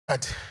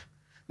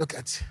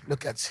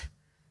Look at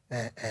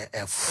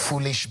a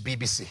foolish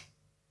BBC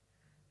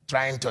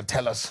trying to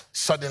tell us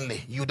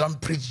suddenly you don't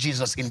preach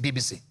Jesus in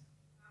BBC.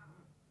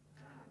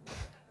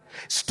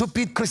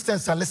 Stupid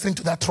Christians are listening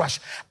to that trash.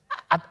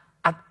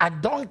 I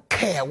don't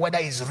care whether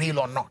it's real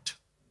or not.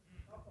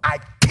 I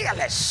care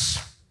less.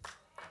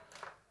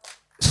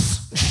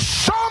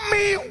 Show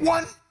me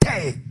one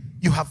day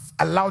you have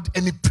allowed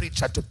any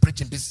preacher to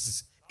preach in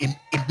BBC. In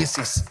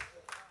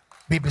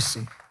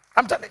BBC.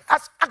 I'm telling you,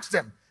 ask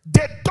them.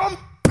 They don't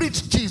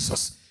preach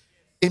Jesus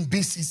in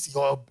BCC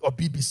or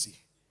BBC.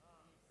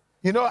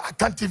 You know, I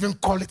can't even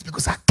call it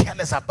because I'm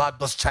careless about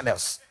those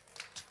channels.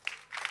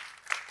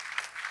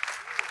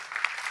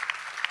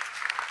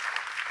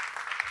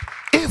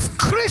 If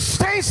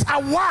Christians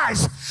are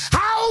wise,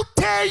 how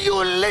dare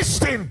you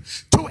listen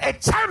to a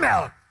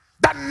channel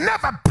that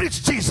never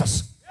preached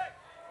Jesus?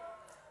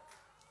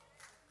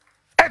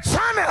 A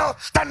channel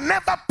that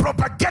never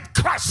propagate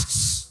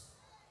Christ.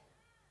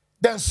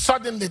 Then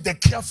suddenly they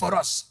care for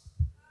us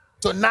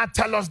to now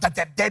tell us that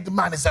a dead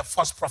man is a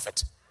false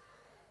prophet.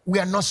 We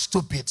are not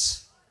stupid.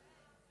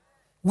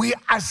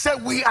 I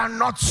said we are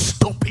not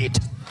stupid.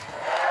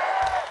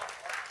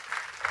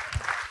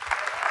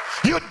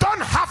 You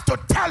don't have to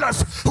tell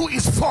us who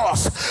is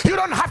false. You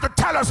don't have to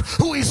tell us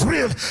who is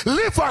real.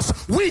 Leave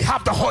us. We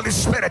have the Holy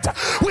Spirit.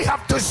 We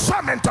have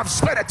discernment of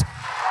spirit.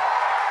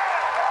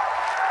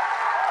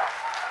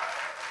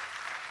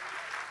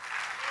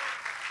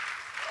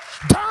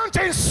 Don't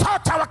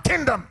insult our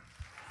kingdom.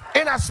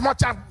 In as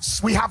much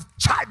as we have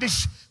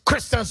childish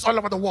Christians all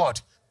over the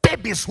world,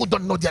 babies who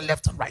don't know their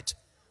left and right.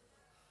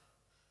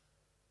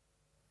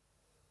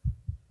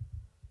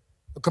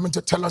 They're coming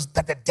to tell us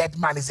that the dead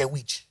man is a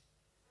witch.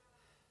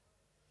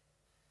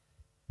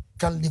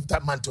 Can't leave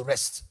that man to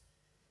rest.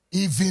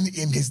 Even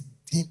in his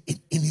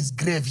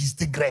grave, he's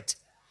still great.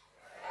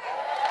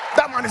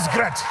 That man is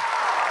great.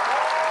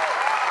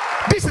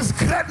 This is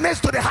greatness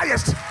to the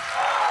highest.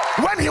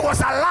 When he was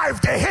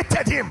alive, they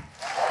hated him.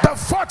 They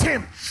fought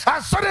him.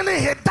 And suddenly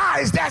he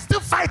dies. They are still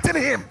fighting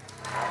him.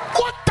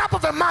 What type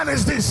of a man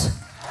is this?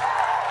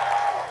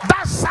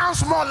 That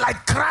sounds more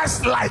like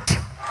Christ-like.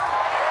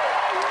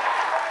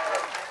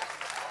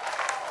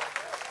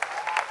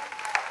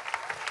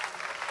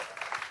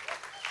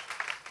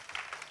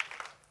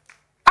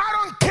 I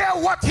don't care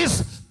what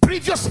his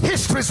previous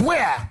histories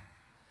were.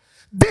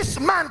 This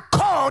man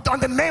called on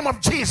the name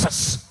of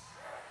Jesus.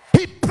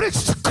 He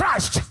preached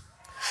Christ.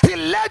 He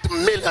led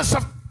millions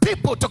of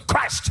people to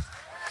Christ.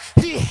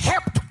 He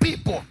helped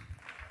people.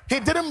 He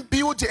didn't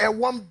build a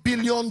 1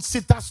 billion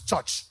sitters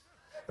church.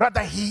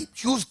 Rather, he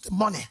used the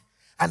money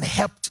and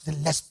helped the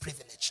less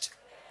privileged.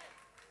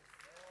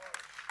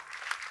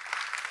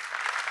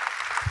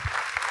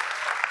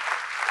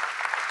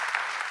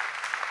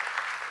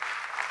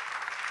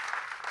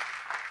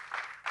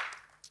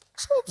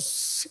 So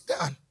sit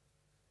down.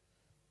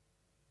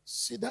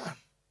 Sit down.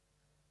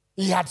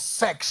 He had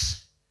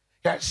sex.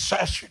 He had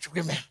sex with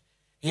women.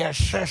 He had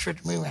sex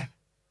with women.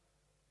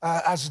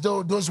 As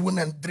though those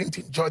women didn't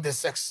enjoy the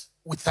sex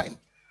with him.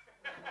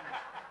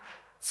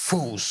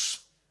 Fools.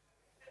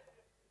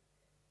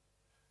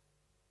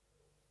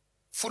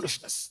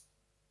 Foolishness.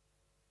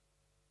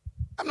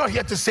 I'm not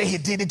here to say he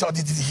did it or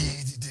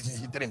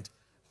he didn't.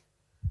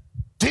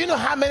 Do you know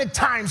how many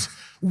times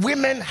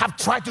women have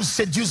tried to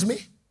seduce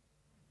me?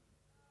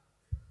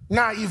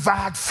 Now, if I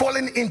had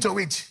fallen into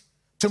it,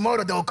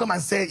 tomorrow they will come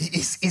and say,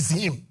 it's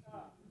him.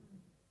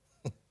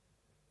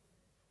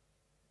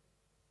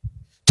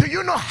 Do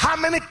you know how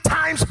many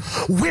times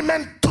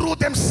women threw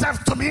themselves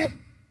to me?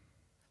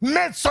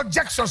 Made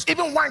suggestions.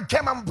 Even one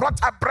came and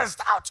brought her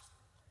breast out.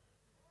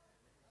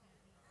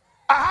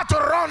 I had to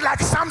run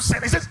like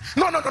Samson. He says,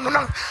 no.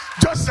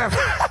 Joseph.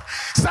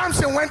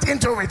 Samson went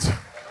into it.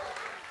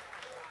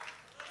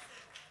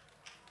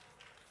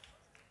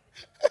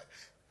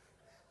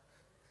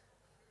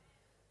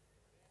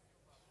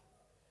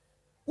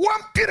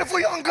 One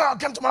beautiful young girl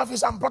came to my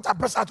office and brought her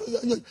breast out.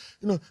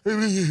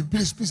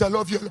 Please, I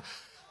love you.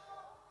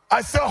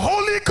 I said,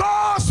 Holy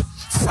Ghost,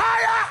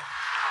 fire.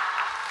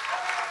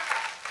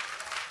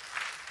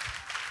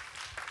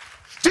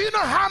 Do you know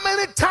how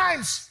many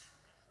times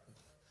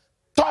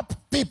top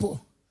people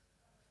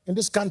in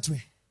this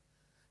country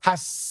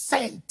has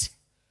sent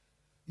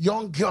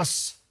young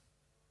girls?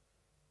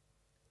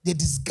 They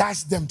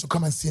disguise them to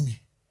come and see me,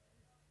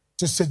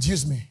 to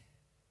seduce me,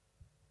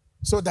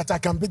 so that I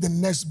can be the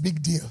next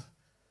big deal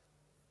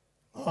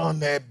on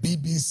the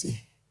BBC.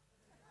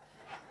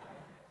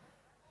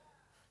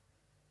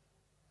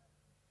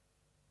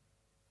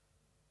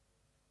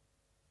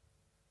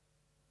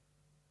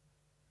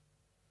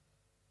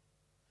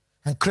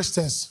 And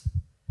Christians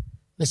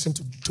listen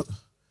to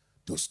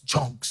those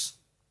junks.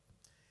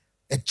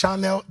 A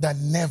channel that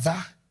never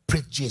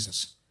preached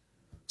Jesus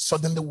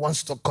suddenly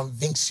wants to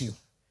convince you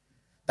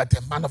that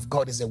a man of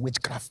God is a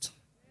witchcraft.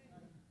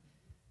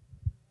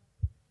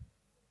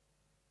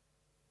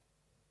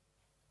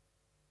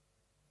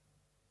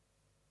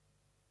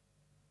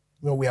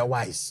 No, we are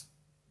wise.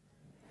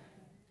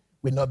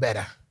 We know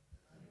better.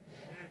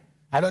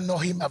 I don't know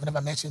him. I've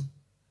never met him.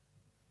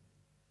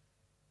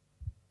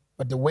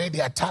 But the way they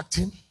attacked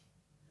him,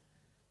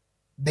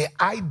 the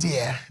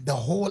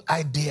whole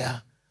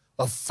idea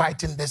of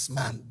fighting this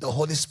man, the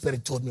Holy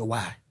Spirit told me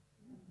why.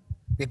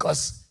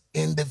 Because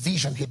in the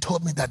vision, he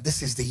told me that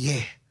this is the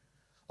year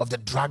of the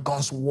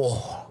dragon's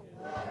war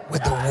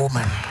with the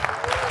woman.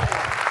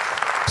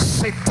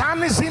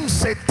 Satanism,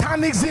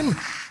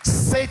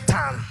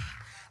 Satan,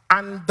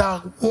 and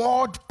the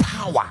world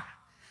power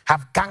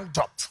have ganged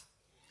up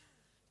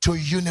to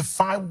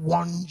unify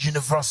one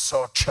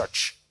universal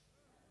church.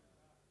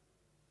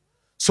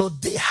 So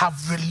they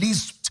have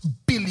released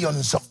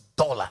billions of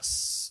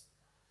dollars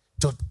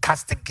to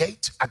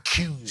castigate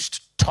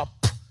accused,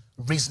 top,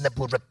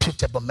 reasonable,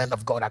 reputable men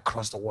of God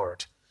across the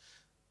world.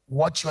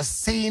 What you're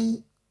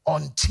seeing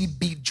on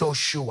TB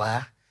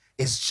Joshua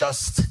is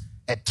just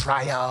a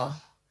trial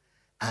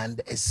and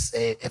it's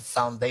a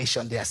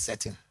foundation they are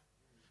setting.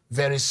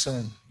 Very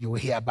soon, you will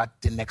hear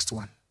about the next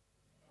one.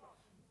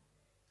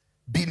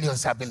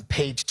 Billions have been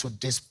paid to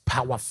these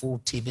powerful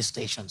TV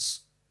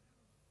stations.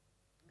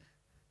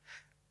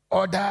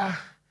 Other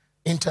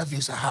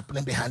interviews are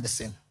happening behind the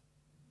scene.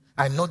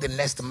 I know the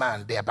next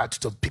man they're about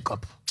to pick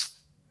up.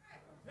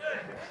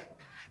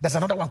 There's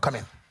another one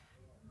coming.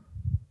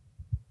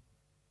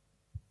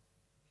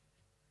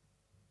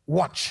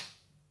 Watch.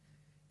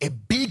 A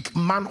big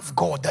man of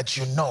God that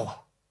you know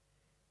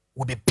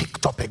will be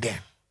picked up again.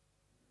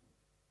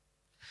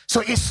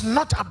 So it's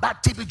not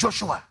about TB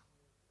Joshua.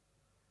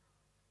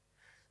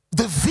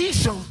 The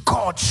vision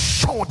God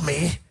showed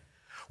me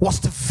was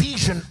the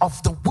vision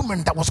of the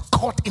woman that was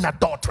caught in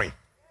adultery.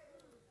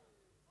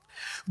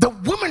 The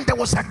woman that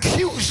was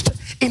accused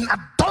in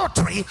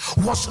adultery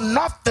was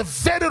not the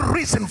very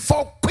reason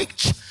for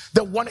which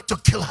they wanted to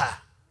kill her.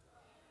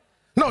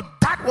 No,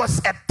 that was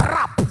a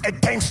trap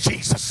against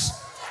Jesus.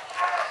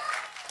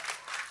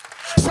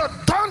 So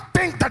don't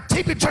think that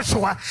TB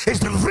Joshua is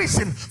the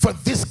reason for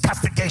this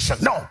castigation.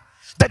 No,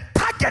 the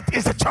target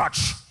is the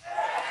church.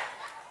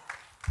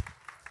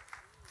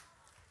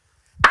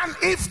 And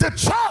if the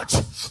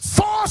church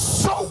falls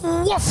so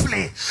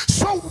woefully,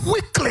 so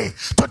weakly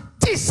to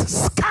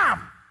this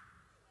scam,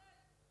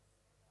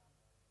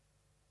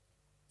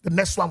 the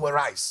next one will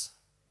rise.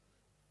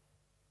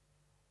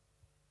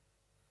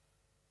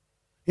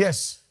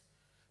 Yes,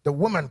 the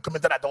woman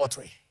committed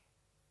adultery.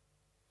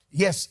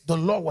 Yes, the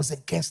law was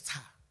against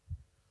her.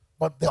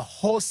 But the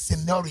whole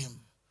scenario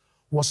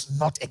was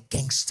not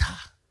against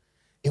her.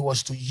 It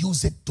was to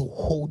use it to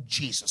hold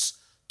Jesus,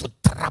 to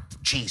trap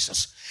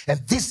Jesus. And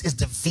this is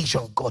the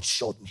vision God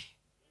showed me.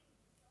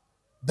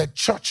 The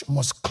church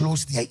must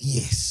close their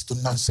ears to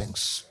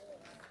nonsense.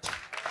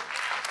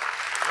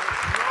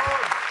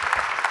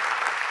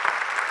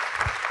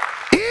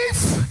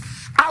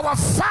 If our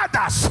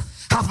fathers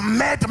have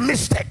made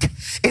mistake,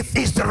 it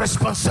is the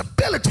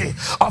responsibility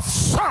of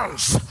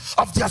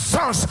their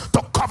sons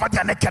to cover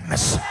their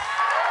nakedness.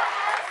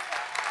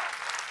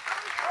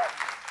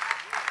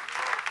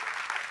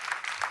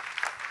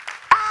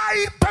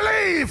 I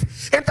believe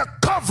in the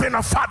covering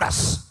of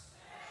fathers.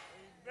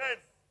 Amen.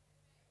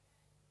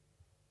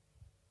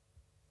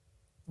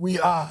 We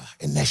are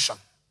a nation.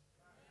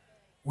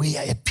 We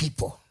are a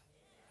people.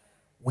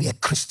 We are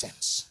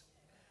Christians.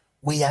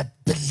 We are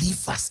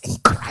believers in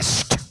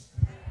Christ.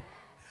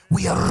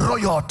 We are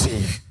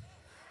royalty.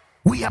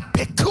 We are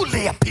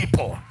peculiar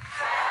people.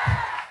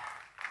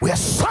 We are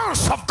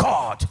sons of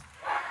God.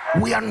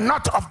 We are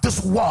not of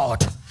this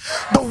world.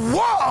 The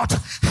world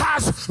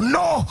has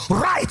no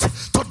right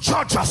to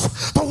judge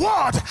us. The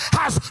world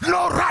has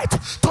no right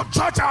to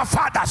judge our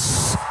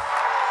fathers.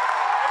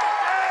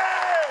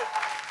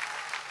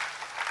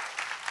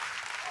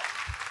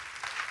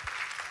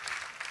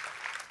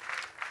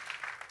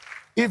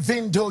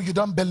 Even though you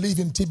don't believe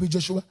in TB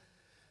Joshua,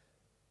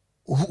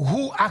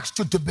 who asked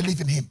you to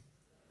believe in him?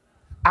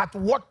 At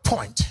what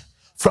point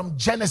from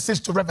Genesis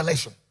to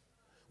Revelation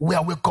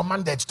were we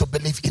commanded to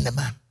believe in a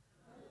man?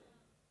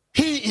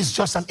 He is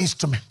just an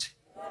instrument.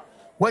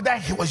 Whether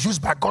he was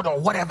used by God or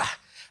whatever,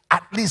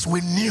 at least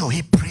we knew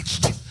he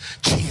preached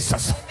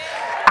Jesus.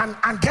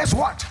 And guess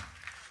what?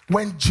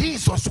 When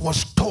Jesus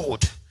was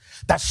told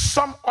that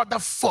some other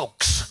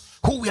folks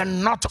who were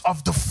not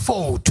of the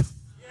fold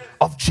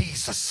of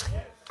Jesus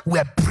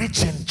were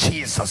preaching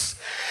Jesus,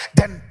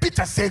 then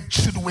Peter said,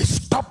 should we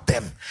stop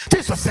them?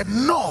 Jesus said,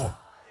 no,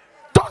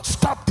 don't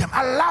stop them,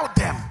 allow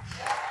them,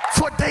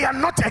 for they are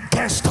not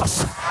against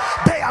us,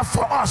 they are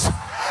for us.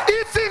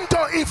 Even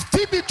though if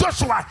TB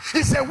Joshua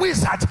is a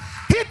wizard,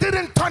 he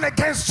didn't turn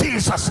against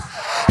Jesus,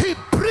 he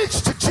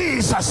preached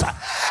Jesus.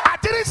 I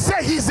didn't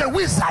say he's a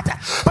wizard,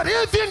 but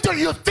even though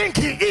you think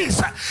he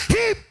is,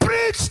 he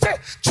preached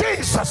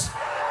Jesus.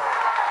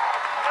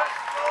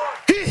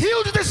 He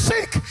healed the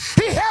sick.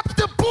 He helped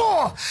the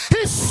poor.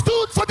 He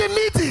stood for the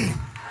needy.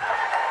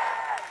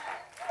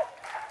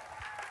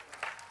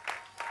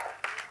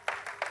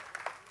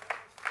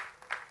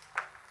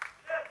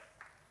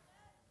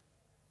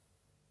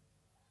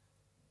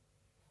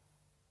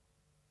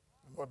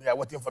 Oh, they are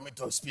waiting for me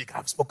to speak.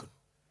 I've spoken.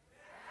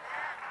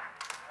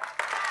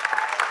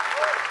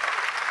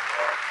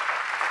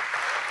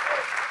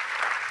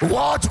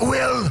 What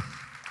will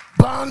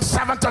born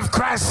servant of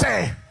Christ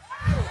say?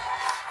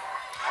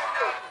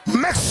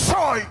 Make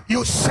sure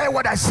you say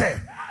what I say.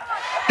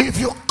 If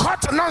you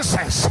cut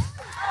nonsense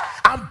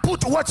and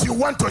put what you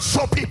want to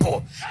show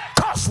people,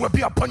 curse will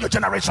be upon your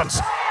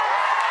generations.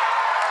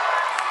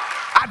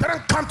 I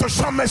didn't come to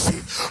show mercy,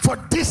 for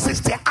this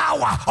is the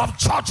hour of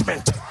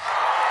judgment.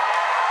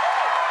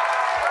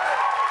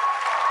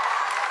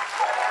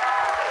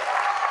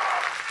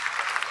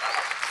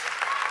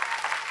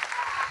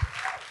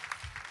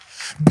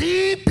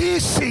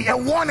 BBC, a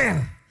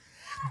warning.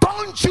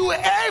 Don't you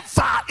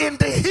ever in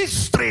the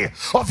history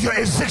of your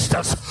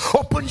existence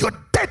open your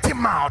dirty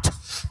mouth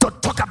to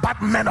talk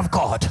about men of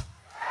God.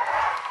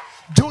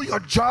 Do your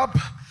job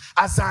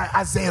as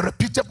a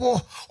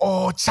reputable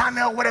or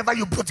channel, whatever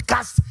you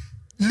broadcast.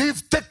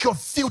 Take your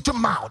filthy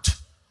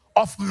mouth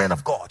off men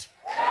of God.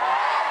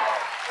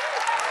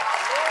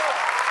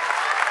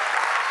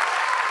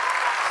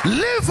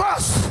 Leave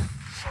us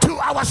to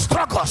our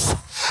struggles.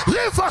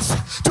 Leave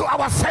us to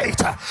our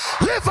faith.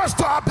 Leave us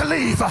to our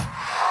belief.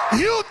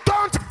 You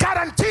don't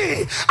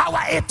guarantee our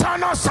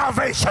eternal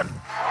salvation.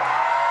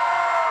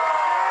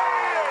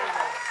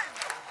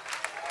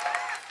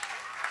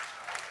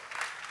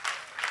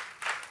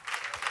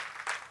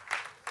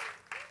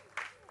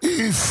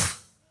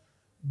 If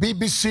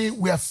BBC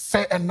were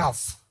fair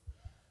enough,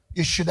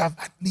 you should have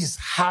at least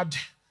had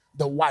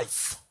the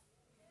wife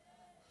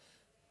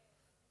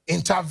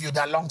interviewed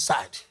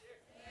alongside.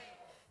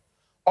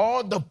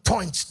 All the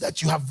points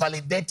that you have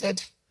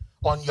validated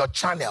on your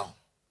channel,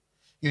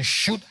 you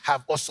should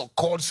have also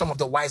called some of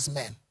the wise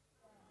men.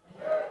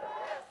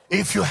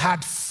 If you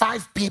had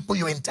 5 people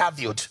you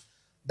interviewed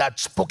that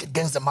spoke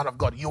against the man of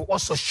God, you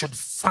also should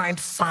find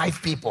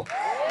 5 people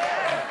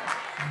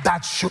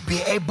that should be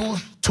able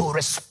to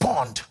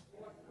respond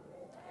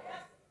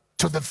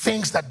to the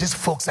things that these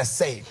folks are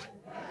saying.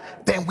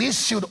 Then we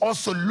should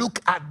also look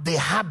at the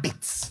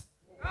habits,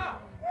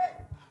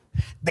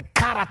 the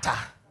character,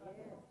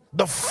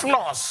 the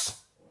flaws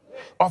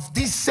of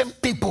these same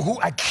people who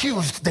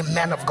accused the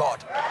man of God.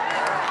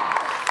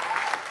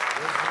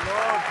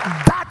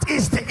 That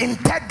is the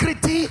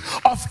integrity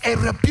of a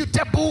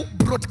reputable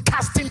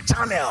broadcasting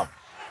channel.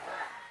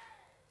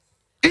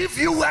 If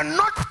you were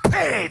not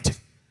paid,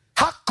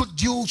 how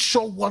could you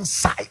show one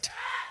side?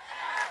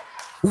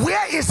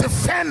 Where is the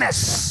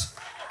fairness?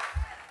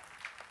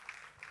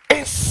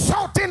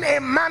 Insulting a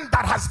man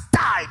that has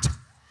died,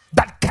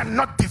 that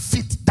cannot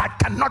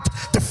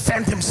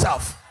defend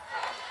himself.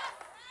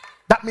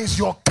 That means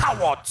you're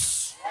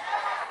cowards.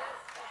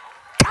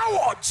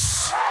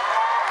 Cowards.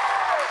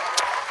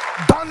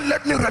 Don't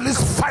let me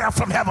release fire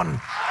from heaven.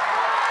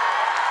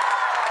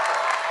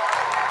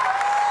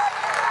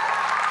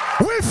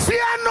 We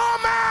fear no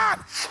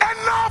man.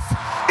 Enough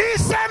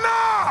is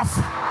enough.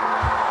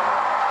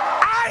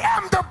 I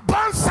am the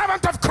born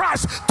servant of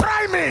Christ.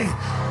 Try me.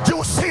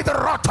 You see the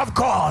wrath of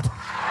God.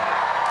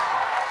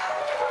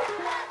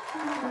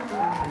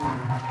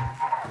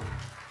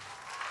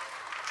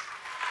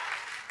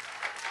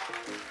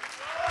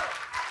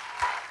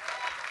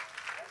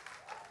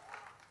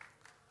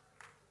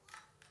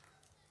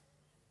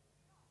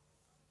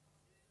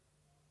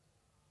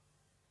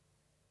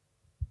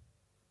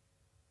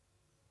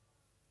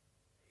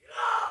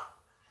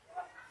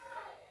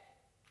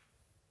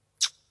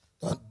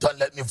 Don't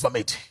let me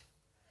vomit,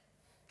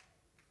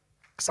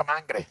 because I'm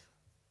angry.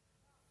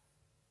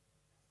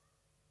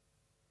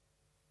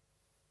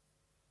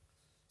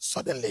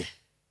 Suddenly,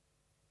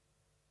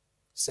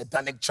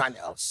 satanic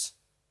channels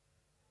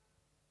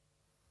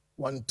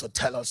want to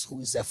tell us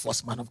who is a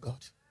false man of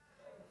God.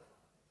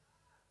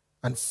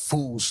 And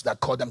fools that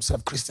call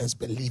themselves Christians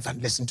believe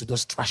and listen to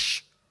those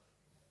trash.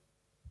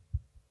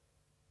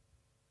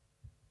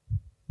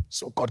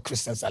 So-called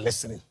Christians are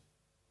listening.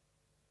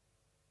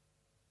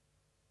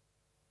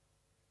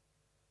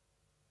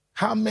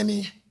 How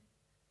many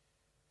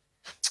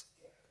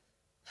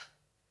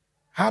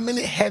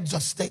heads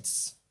of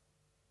states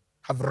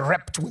have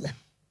raped women?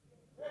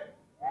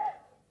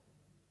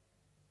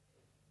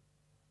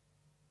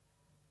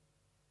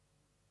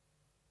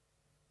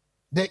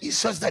 There is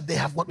just that they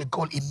have what we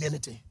call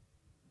immunity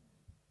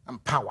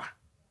and power.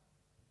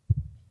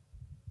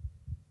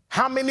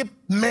 How many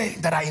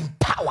men that are in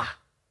power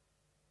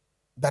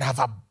that have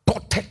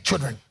aborted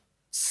children,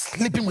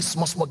 sleeping with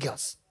small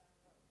girls?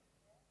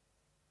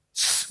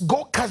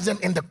 Go catch them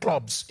in the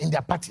clubs, in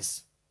their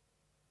parties,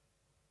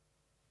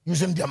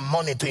 using their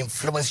money to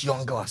influence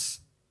young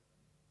girls.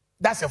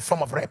 That's a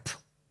form of rape.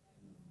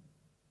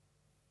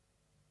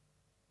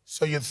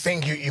 So you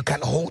think you can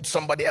hold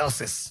somebody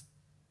else's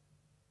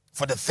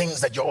for the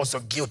things that you're also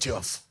guilty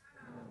of.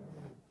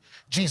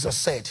 Jesus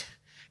said,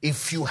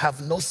 if you have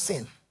no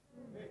sin,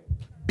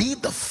 be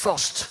the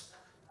first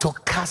to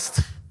cast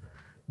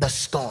the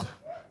stone.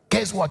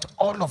 Guess what?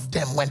 All of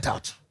them went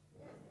out.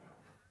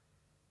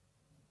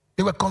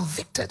 They were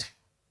convicted.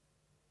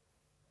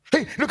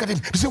 Hey, look at him.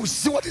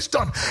 See what he's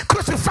done.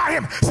 Crucify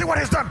him. See what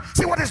he's done.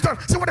 See what he's done.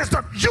 See what he's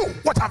done. You,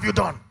 what have you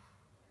done?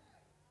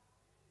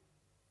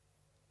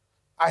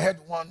 I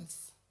heard one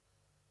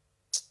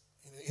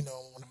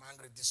when I'm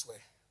angry this way.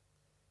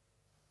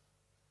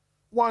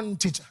 One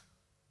teacher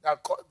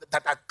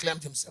that had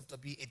claimed himself to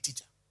be a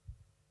teacher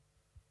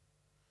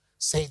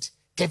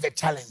gave a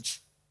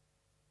challenge.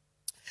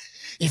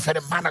 If you're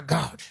a man of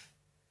God,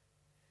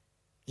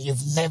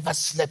 you've never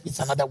slept with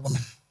another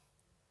woman,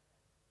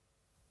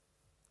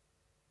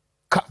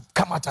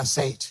 come out and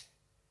say it.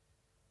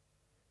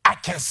 I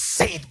can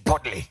say it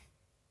boldly.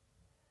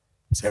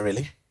 Say,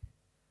 really?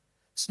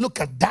 So look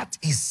at that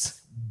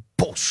is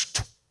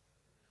boast.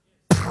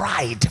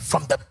 Pride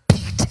from the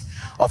pit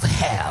of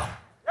hell.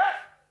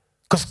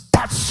 Because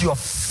that's your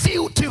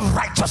filthy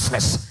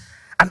righteousness.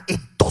 And it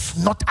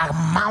does not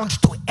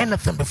amount to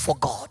anything before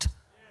God.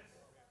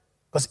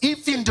 Because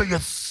even though you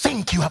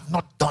think you have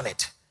not done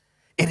it,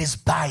 it is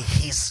by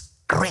his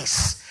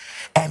grace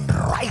and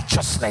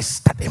righteousness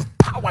that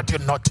empowered you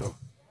not to.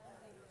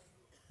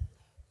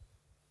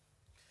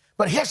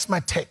 But here's my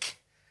take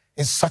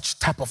in such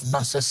type of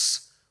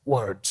nonsense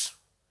words.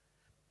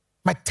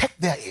 My take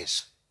there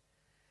is,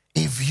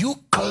 if you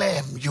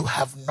claim you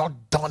have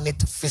not done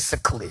it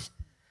physically,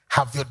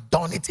 have you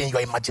done it in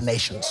your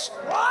imaginations?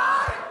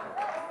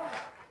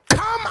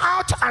 Come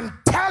out and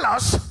tell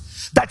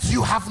us that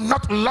you have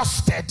not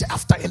lusted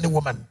after any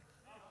woman.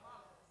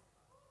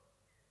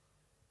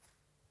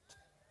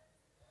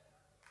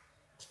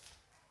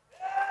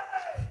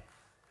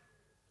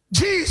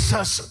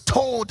 Jesus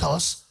told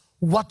us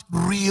what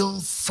real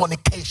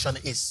fornication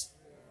is.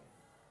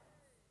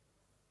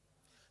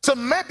 So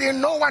maybe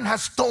no one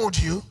has told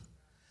you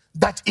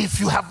that if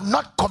you have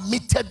not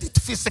committed it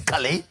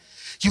physically,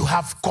 you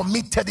have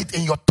committed it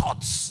in your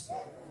thoughts.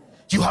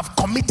 You have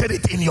committed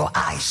it in your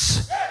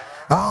eyes.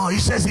 Oh, he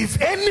says, if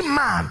any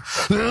man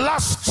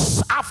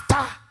lusts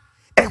after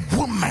a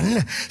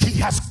woman, he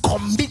has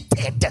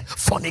committed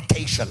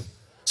fornication.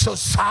 So,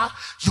 sir,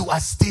 you are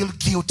still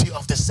guilty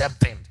of the same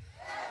thing.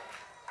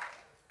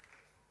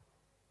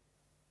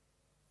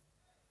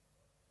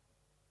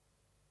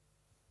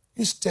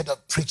 Instead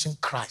of preaching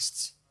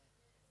Christ,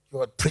 you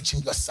are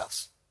preaching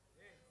yourself.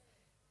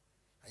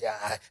 Yeah,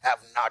 I have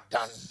not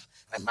done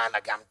a man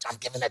again. I'm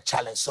giving a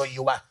challenge. So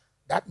you are,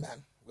 that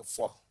man will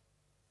fall.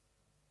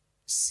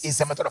 It's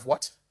a matter of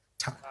what?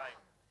 Time.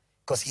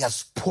 Because he has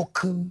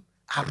spoken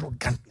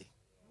arrogantly.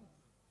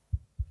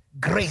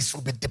 Grace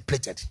will be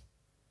depleted.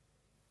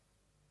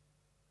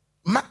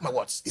 Mark my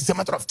words. It's a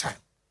matter of time.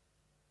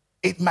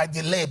 It might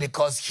delay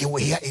because he will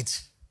hear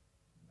it.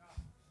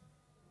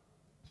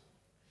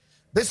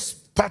 This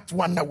part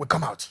one that will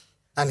come out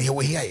and he will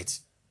hear it.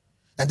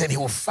 And then he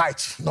will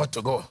fight not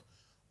to go.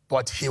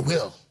 But he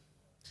will.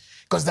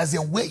 Because there's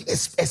a way,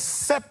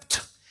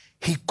 except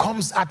he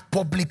comes out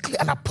publicly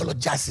and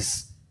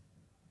apologizes,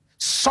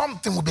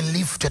 something will be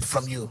lifted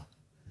from you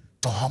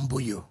to humble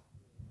you.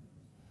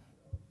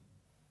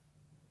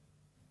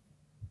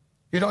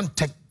 You don't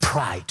take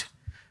pride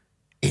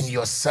in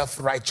your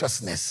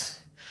self-righteousness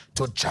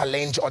to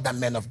challenge other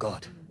men of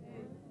God.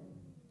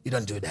 You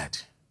don't do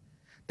that.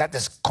 That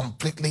is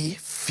completely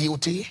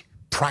filthy,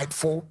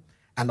 prideful,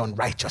 and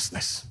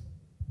unrighteousness.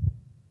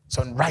 It's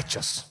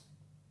unrighteous.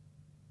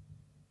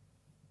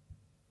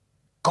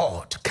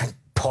 God can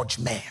purge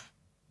man.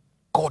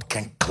 God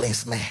can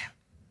cleanse man.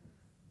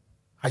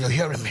 Are you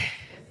hearing me?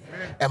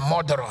 A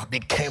murderer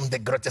became the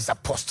greatest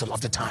apostle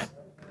of the time.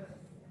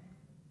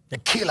 The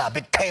killer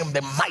became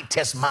the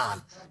mightiest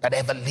man that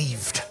ever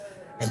lived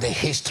in the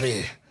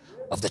history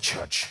of the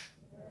church.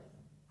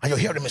 Are you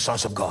hearing me,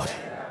 sons of God?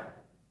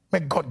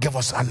 May God give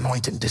us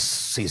anointing this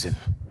season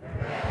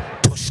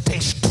to stay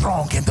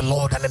strong in the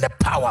Lord and in the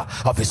power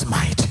of his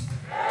might.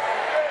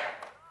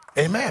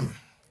 Amen.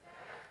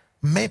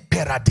 Me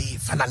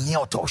peradiv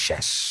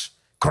ananiotoshes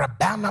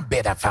krabana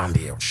beda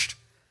vandiost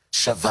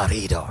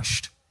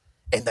sevaridost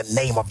in the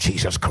name of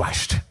Jesus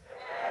Christ.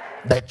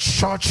 The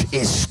church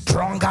is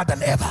stronger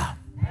than ever.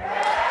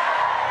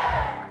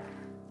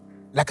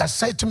 Like I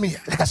said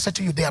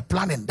to you, they are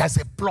planning. There's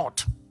a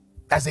plot.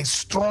 There's a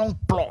strong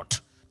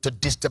plot to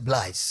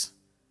destabilize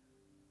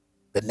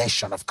the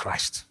nation of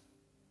Christ.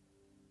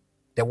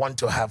 They want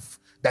to have,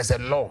 there's a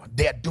law.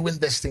 They are doing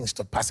these things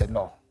to pass a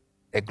law,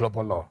 a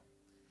global law.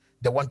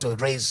 They want to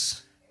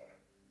raise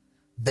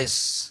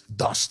these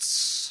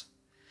dusts.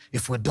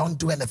 If we don't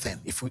do anything,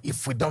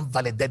 if we don't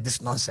validate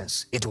this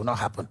nonsense, it will not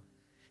happen.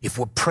 If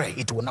we pray,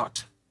 it will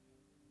not.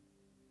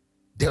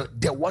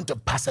 They want to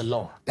pass a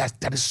law. There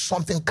is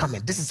something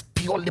coming. This is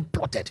purely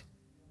plotted.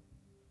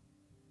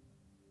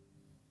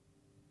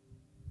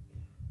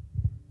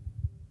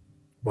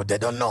 But they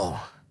don't know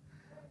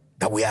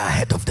that we are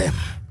ahead of them.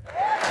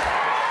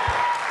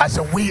 I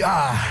said, we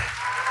are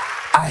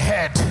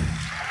ahead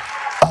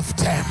of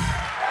them.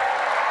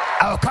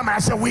 Oh, come on. I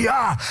said, we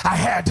are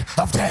ahead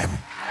of them.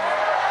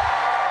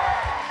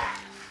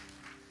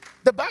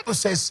 The Bible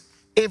says,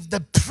 if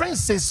the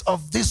princes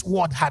of this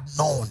world had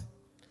known,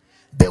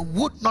 they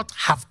would not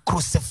have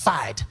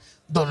crucified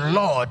the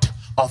Lord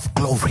of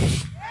glory.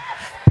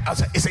 I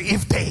said,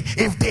 if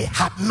they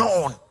had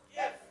known,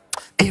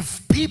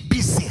 if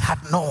BBC had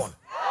known,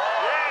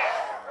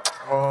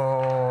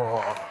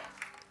 oh,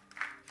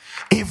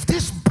 if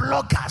this blood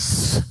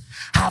bloggers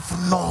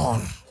have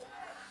known,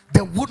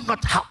 they would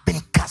not have been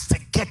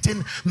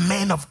castigating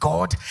men of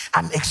God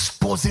and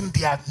exposing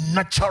their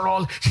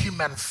natural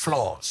human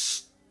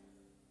flaws.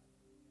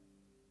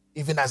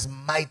 Even as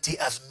mighty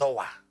as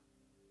Noah,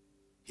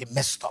 he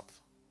messed up.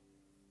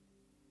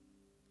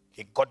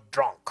 He got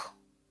drunk,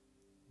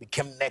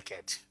 became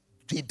naked,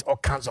 did all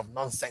kinds of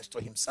nonsense to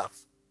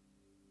himself.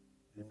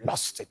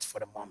 Lost it for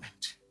the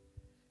moment.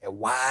 A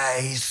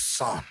wise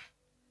son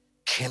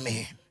came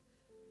in.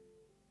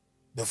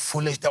 The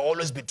foolish, there will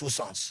always be two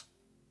sons.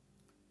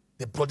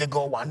 The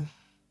prodigal one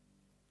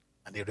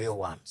and the real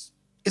ones.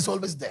 It's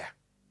always there.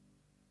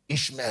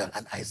 Ishmael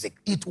and Isaac,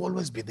 it will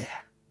always be there.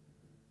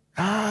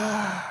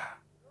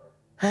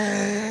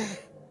 Hey,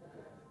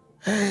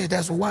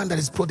 there's one that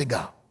is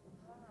prodigal.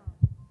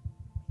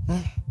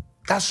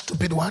 That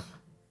stupid one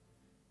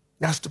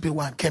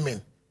came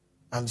in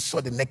and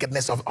saw the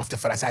nakedness of the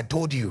Pharisees. I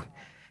told you,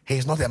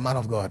 he's not a man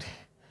of God.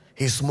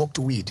 He smoked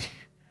weed.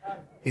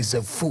 He's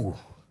a fool.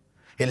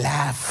 He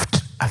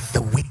laughed at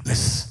the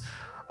weakness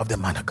of the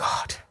man of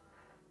God.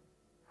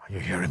 Are you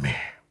hearing me?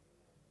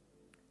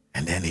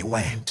 And then he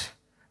went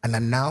and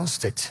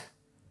announced it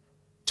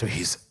to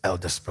his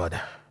eldest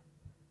brother,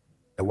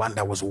 the one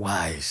that was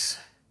wise.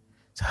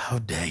 So how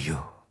dare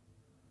you?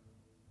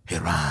 He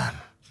ran.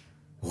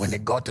 When he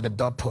got to the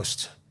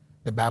doorpost,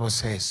 the Bible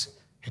says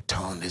he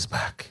turned his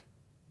back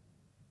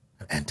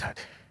and entered,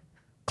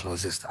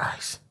 closed his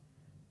eyes,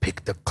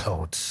 picked the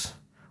clothes,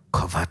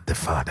 covered the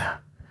father,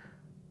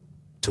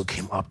 took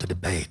him up to the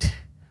bed,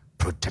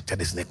 protected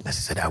his nakedness.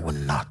 He said, I will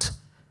not.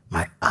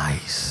 My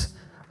eyes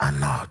are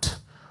not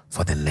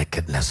for the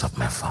nakedness of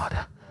my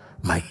father.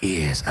 My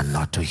ears are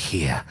not to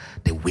hear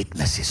the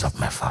weaknesses of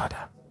my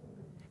father.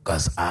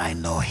 Because I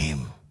know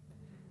him.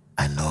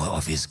 I know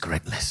of his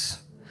greatness.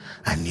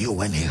 I knew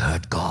when he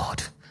heard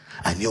God.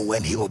 I knew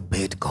when he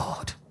obeyed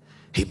God.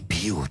 He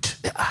built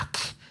the ark.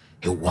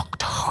 He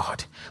worked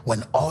hard.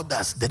 When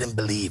others didn't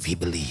believe, he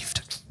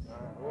believed.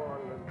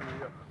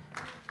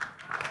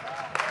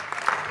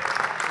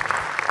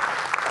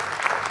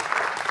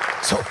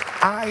 So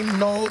I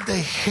know the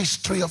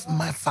history of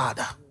my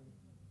father.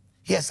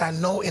 Yes, I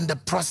know in the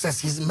process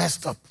he's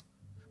messed up.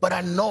 But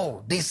I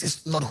know this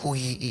is not who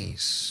he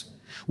is.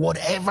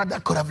 Whatever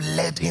that could have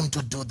led him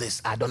to do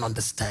this, I don't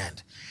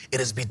understand. It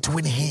is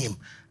between him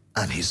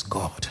and his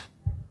God.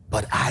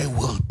 But I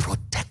will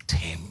protect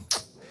him.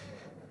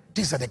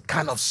 These are the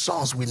kind of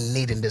songs we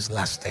need in these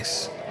last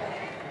days.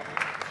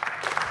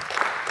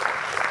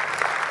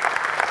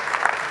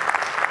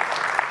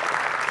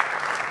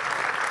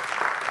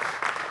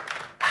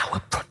 I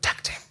will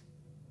protect him.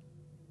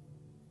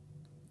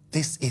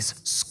 This is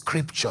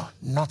scripture,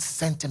 not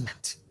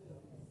sentiment.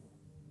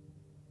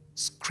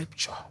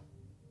 Scripture.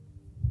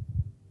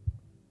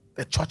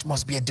 The church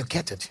must be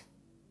educated.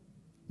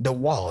 The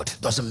world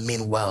doesn't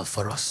mean well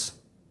for us.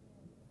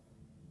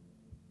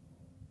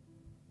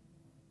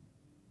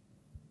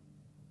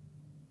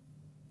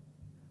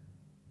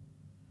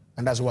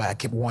 And that's why I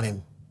keep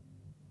warning.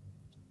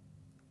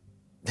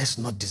 Let's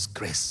not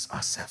disgrace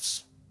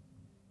ourselves.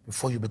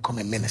 Before you become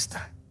a minister,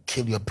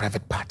 kill your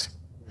private part.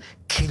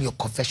 Kill your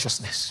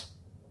covetousness.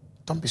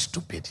 Don't be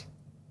stupid.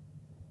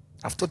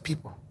 I've told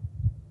people.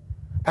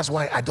 That's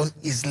why I don't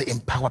easily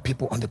empower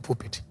people on the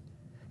pulpit.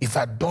 If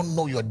I don't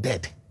know you're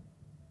dead,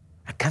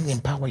 I can't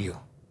empower you.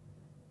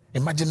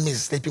 Imagine me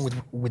sleeping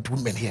with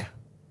women here.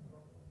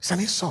 It's an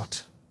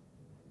insult.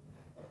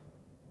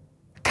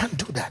 I can't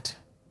do that.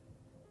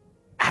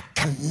 I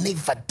can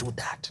never do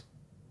that.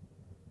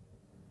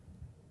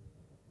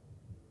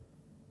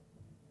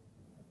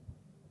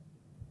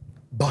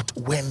 But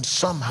when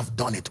some have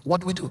done it,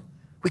 what do?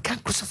 We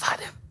can't crucify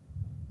them.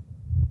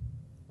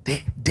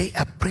 They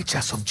are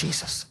preachers of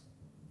Jesus.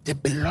 They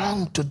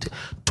belong to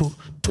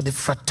the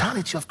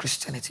fraternity of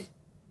Christianity.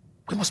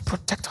 We must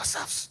protect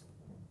ourselves.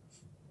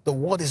 The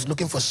world is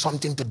looking for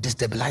something to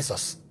destabilize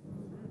us,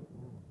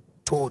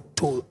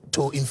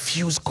 to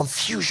infuse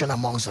confusion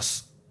amongst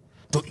us,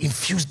 to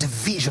infuse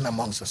division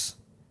amongst us,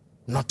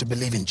 not to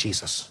believe in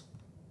Jesus.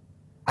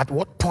 At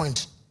what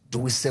point do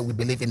we say we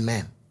believe in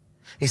men?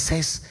 It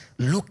says,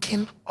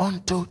 looking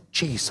unto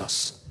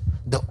Jesus,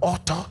 the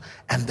author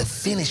and the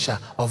finisher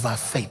of our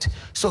faith.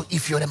 So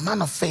if you're a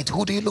man of faith,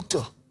 who do you look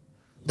to?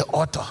 The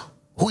author.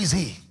 Who is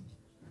he?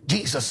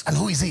 Jesus. And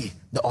who is he?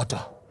 The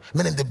author.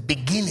 Meaning the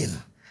beginning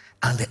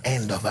and the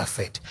end of our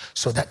faith.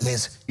 So that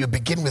means you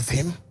begin with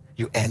him,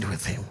 you end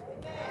with him.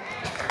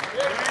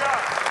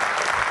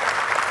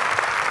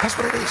 That's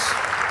what it is.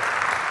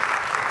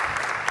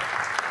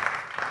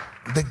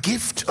 The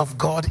gift of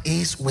God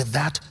is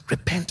without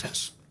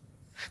repentance.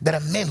 There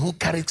are men who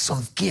carry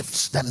some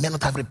gifts that may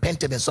not have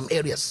repented in some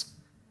areas,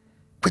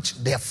 which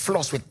their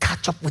flaws will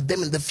catch up with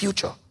them in the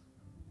future.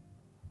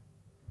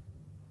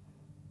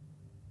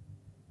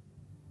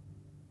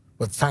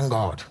 But thank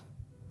God,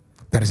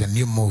 there is a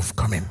new move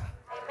coming.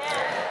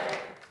 Amen.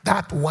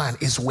 That one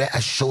is where I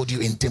showed you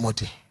in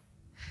Timothy.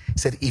 He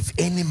said, if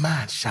any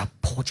man shall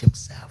purge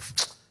himself,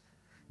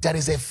 there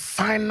is a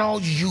final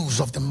use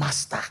of the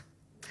master.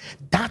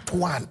 That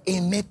one,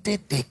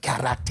 emete de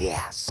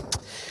karateas,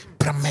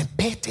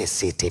 pramepete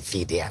sete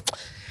fidia.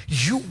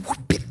 You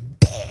would be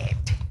dead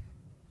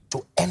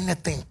to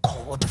anything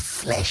called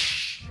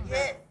flesh.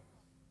 Yeah.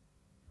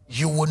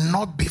 You will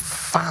not be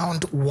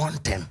found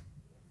wanting.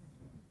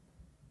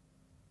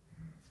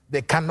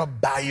 They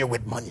cannot buy you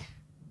with money.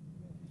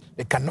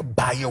 They cannot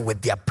buy you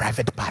with their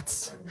private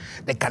parts.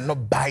 They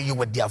cannot buy you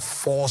with their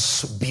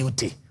false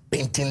beauty,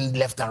 painting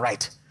left and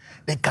right.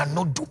 They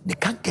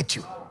can't get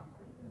you.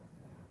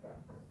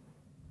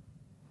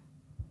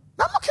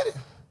 No, I'm not kidding.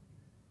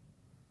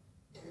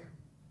 They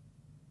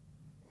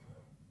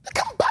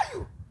can't buy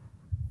you.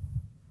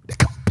 They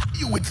can't buy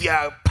you with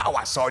their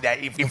powers or their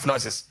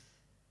influences.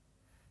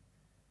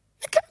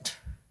 They can't.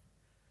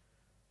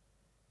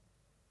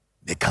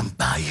 They can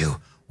buy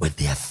you with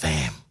their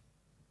fame,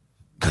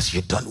 because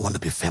you don't want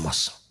to be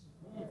famous.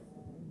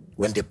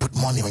 When they put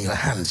money on your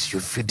hands, you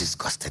feel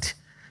disgusted.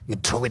 You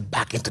throw it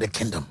back into the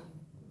kingdom.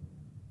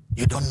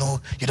 You don't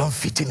know, you don't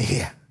fit in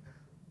here.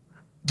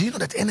 Do you know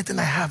that anything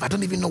I have, I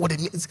don't even know what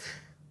it means?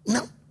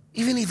 No,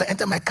 even if I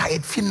enter my car, I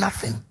feel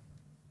nothing.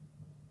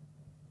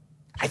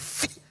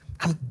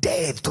 I'm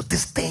dead to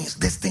this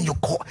thing you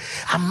call.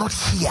 I'm not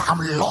here,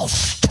 I'm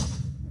lost.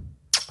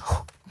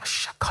 Oh,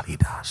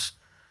 Mashakalidas.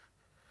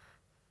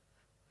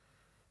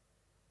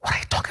 What are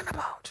you talking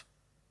about?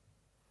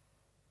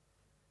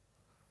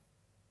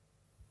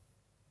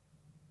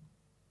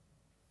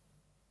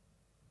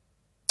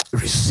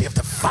 Receive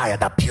the fire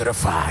that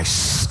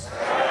purifies.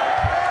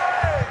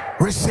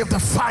 Receive the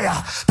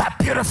fire that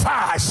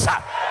purifies.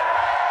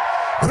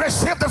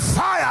 Receive the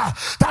fire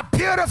that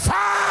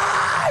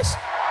purifies.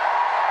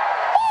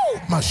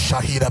 Oh,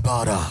 Mashahida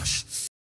Badash.